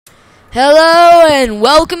Hello and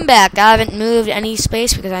welcome back. I haven't moved any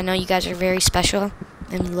space because I know you guys are very special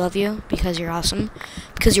and we love you because you're awesome,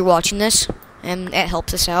 because you're watching this and it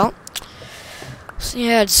helps us out. So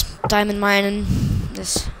yeah, it's diamond mining.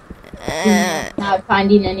 This Not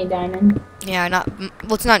finding any diamond. yeah,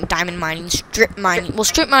 well, it's not diamond mining, strip mining. Well,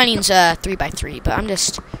 strip mining's 3x3, but I'm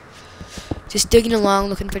just digging along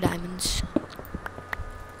looking for diamonds.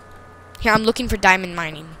 Here, I'm looking for diamond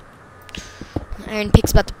mining. Iron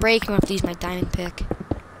pick's about to break. I'm gonna have to use my diamond pick.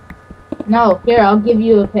 No, here, I'll give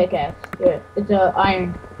you a pickaxe. Here, it's a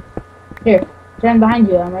iron. Here, turn behind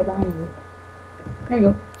you. I'm right behind you. There you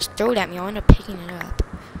go. Just throw it at me. I'll end up picking it up.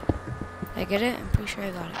 Did I get it? I'm pretty sure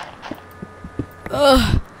I got it.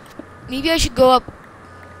 Ugh. Maybe I should go up.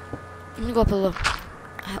 I'm gonna go up a little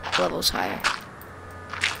levels higher.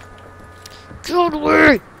 Get out of the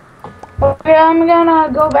way! Okay, I'm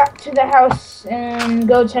gonna go back to the house and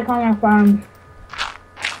go check on our farm.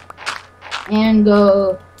 And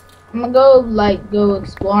I'm gonna go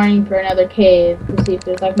exploring for another cave to see if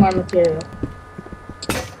there's like more material.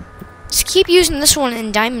 Just keep using this one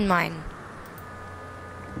in diamond mine.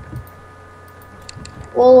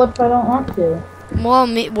 Well, what if I don't want to? Well,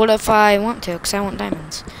 what if I want to? Because I want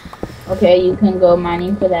diamonds. Okay, you can go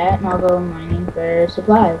mining for that, and I'll go mining for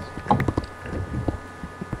supplies.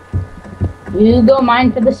 You go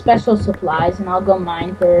mine for the special supplies, and I'll go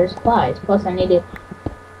mine for supplies. Plus, I need to...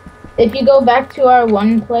 If you go back to our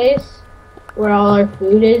one place, where all our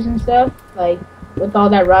food is and stuff, like, with all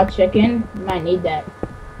that raw chicken, you might need that.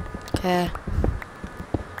 Okay.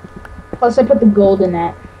 Plus, I put the gold in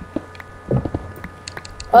that.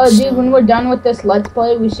 Oh, dude, when we're done with this Let's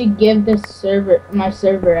Play, we should give this my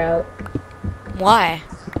server out. Why?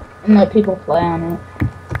 And let people play on it.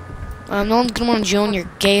 No one's gonna want to join your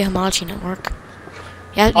gay Hamachi network.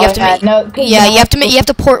 You have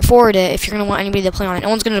to port forward it if you're gonna want anybody to play on it. No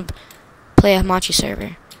one's gonna play a Hamachi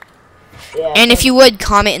server. Yeah, and if you would,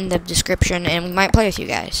 comment in the description, and we might play with you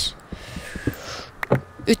guys.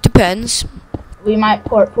 It depends. We might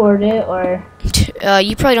port forward it, or...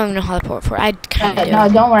 you probably don't even know how to port forward. I kind of do. No,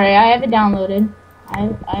 don't worry. I have it downloaded.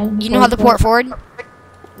 You know how to port forward?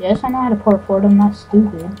 Yes, I know how to port forward. I'm not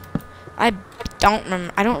stupid. I don't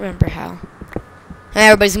remember how. And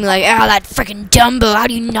everybody's gonna be like, "Oh, that freaking Dumbo! How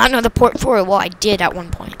do you not know how to port forward?" Well, I did at one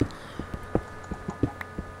point.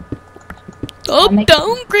 Stop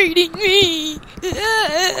downgrading me!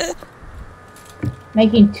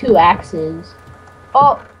 Making 2 axes.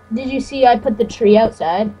 Oh, did you see I put the tree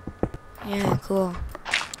outside? Yeah, cool.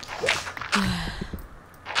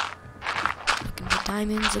 Looking for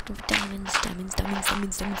diamonds, diamonds!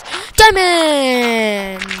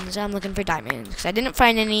 I'm looking for diamonds, because I didn't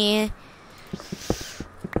find any.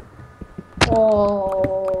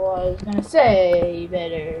 Oh, I was gonna say, you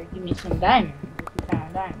better give me some diamonds if you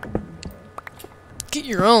found diamonds. Get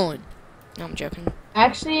your own. No, I'm joking.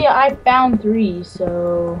 Actually, I found 3,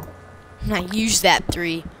 so... I used that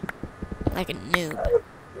 3 like a noob.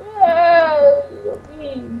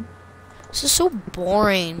 This is so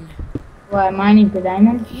boring. What, mining for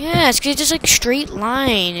diamonds? Yeah, it's 'cause it's just like straight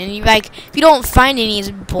line, and you like if you don't find any, it's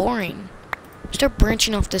boring. Start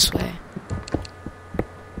branching off this way.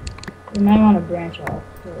 You might want to branch off.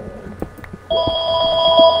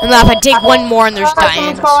 And now if I take one more and there's diamonds.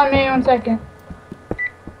 Someone's calling me, 1 second.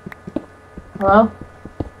 Hello?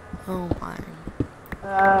 Oh my.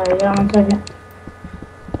 Yeah, 1 second.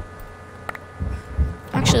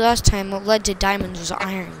 Actually, last time what led to diamonds was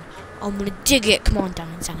iron. I'm gonna dig it. Come on,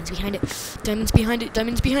 diamonds behind it. Diamonds behind it. Come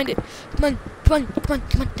on, diamonds. No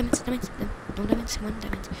diamonds, come on,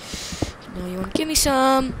 diamonds. You know you want to give me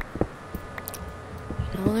some.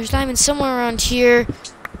 You know there's diamonds somewhere around here.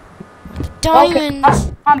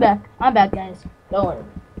 Diamonds. Okay, I'm back, guys. Don't worry.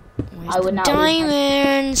 Where's I would not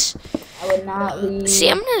diamonds. I would not leave.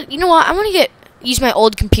 See, you know what? I'm gonna use my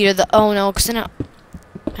old computer. Oh no, because then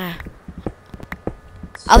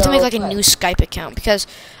I'll have to make like a new Skype account because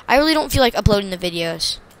I really don't feel like uploading the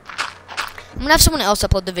videos. I'm gonna have someone else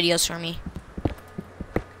upload the videos for me.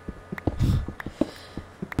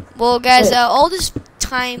 Well, guys, all this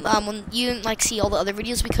time when you didn't like see all the other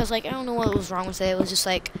videos because like I don't know what was wrong with it. It was just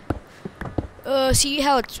like, see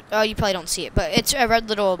how it's? You probably don't see it, but it's a red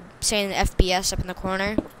little saying FPS up in the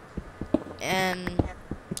corner, and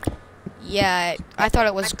yeah, I thought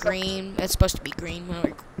it was green. It's supposed to be green when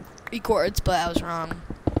it records, but I was wrong.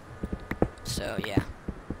 So yeah.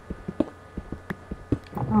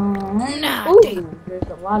 Ooh, there's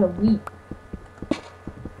a lot of wheat.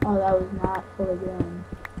 Oh, that was not fully grown.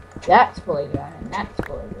 That's fully grown, and that's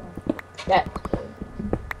fully grown. That's fully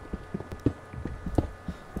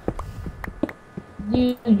grown.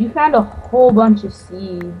 Dude, you found a whole bunch of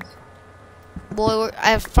seeds. Well,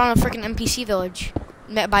 I found a freaking NPC village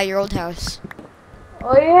met by your old house.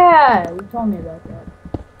 Oh yeah, you told me about that.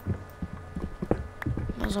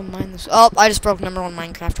 Might as well mine this. Oh, I just broke #1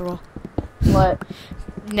 Minecraft rule. What?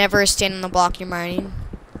 Never stand on the block you're mining.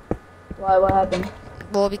 Why? What happened?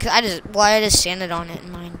 Well, because I just standed on it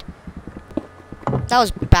and mined. That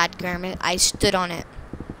was bad grammar. I stood on it.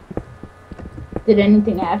 Did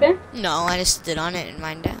anything happen? No, I just stood on it and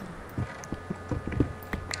mined down.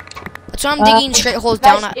 That's why I'm digging straight holes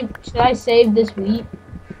down. Should I save this wheat?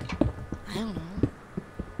 I don't know.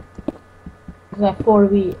 Cause I have 4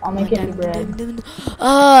 wheat. I'll make it into bread.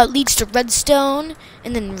 It leads to redstone,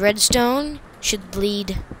 and then redstone should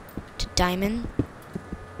lead to diamond.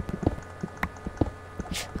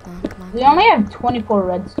 Come on. We only have 24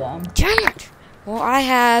 redstone. Damn it! Well, I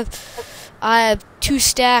have 2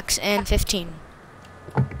 stacks and 15.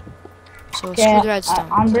 So Okay, screw the redstone.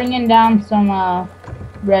 I'm bringing down some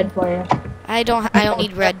bread for you. I don't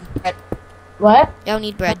need bread. What? I don't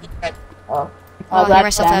need bread. Oh. I'll hear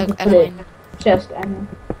myself out of mine. Chest, I mean.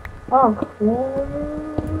 Oh, crap.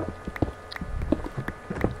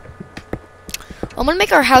 I'm gonna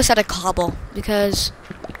make our house out of cobble because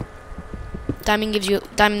diamond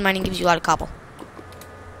mining gives you a lot of cobble.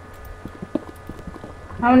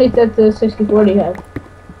 How many sets of 64 do you have?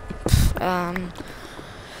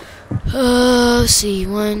 Let's see,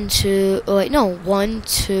 1, 2, oh wait, no, 1,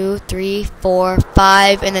 2, 3, 4,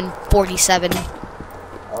 5, and then 47.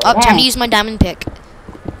 Oh, time to use my diamond pick.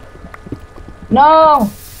 No!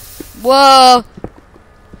 Whoa!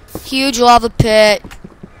 Huge lava pit.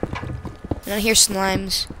 And I hear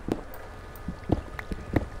slimes.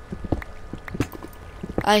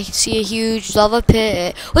 I see a huge lava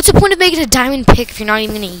pit. What's the point of making a diamond pick if you're not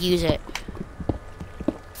even going to use it?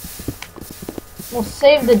 We'll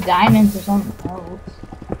save the diamonds or something else.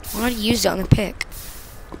 I already used it on the pick.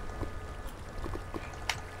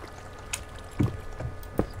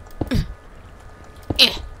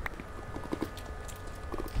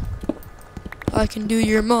 I can do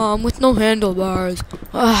your mom with no handlebars.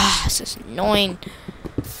 Ah, this is annoying.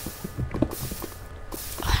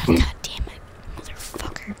 Oh, God damn it,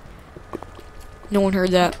 motherfucker. No one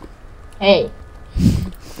heard that. Hey.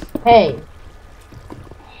 Hey.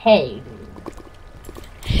 Hey, dude.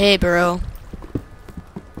 Hey, bro.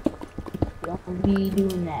 Don't be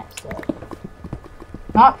doing that stuff.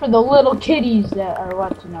 Not for the little kiddies that are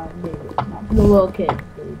watching our videos. Not for the little kids,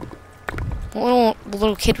 dude. Well, the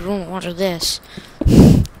little kid won't watch this.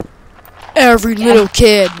 Every little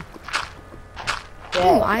kid.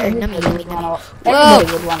 Yeah, Ooh, iron. everybody would wanna- Whoa,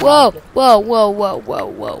 everybody would wanna whoa, watch it. whoa, whoa, whoa, whoa,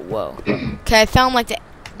 whoa, whoa. Okay, I found like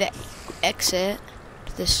the exit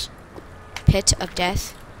to this pit of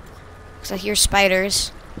death. Because I hear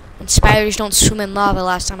spiders. And spiders don't swim in lava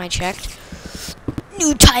last time I checked.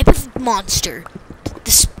 New type of monster.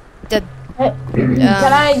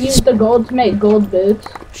 Can I use the gold to make gold boots?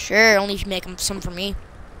 Sure, only if you make some for me.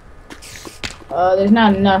 There's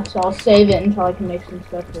not enough, so I'll save it until I can make some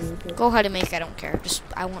stuff for you. Go ahead and make, I don't care. Just,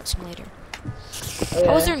 I want some later. Okay.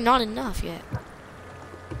 How is there not enough yet?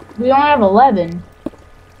 We only have 11.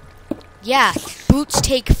 Yeah, boots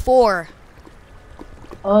take 4.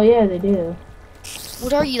 Oh yeah, they do.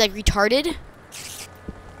 What are you, like, retarded?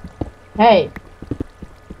 Hey.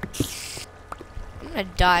 I'm gonna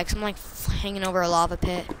die because I'm, like, hanging over a lava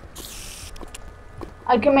pit.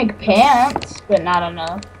 I can make pants, but not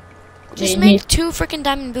enough. Just They make need 2 freaking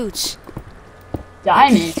diamond boots.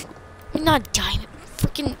 diamond. Not diamond,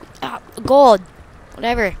 freaking gold.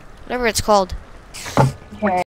 Whatever it's called. Okay.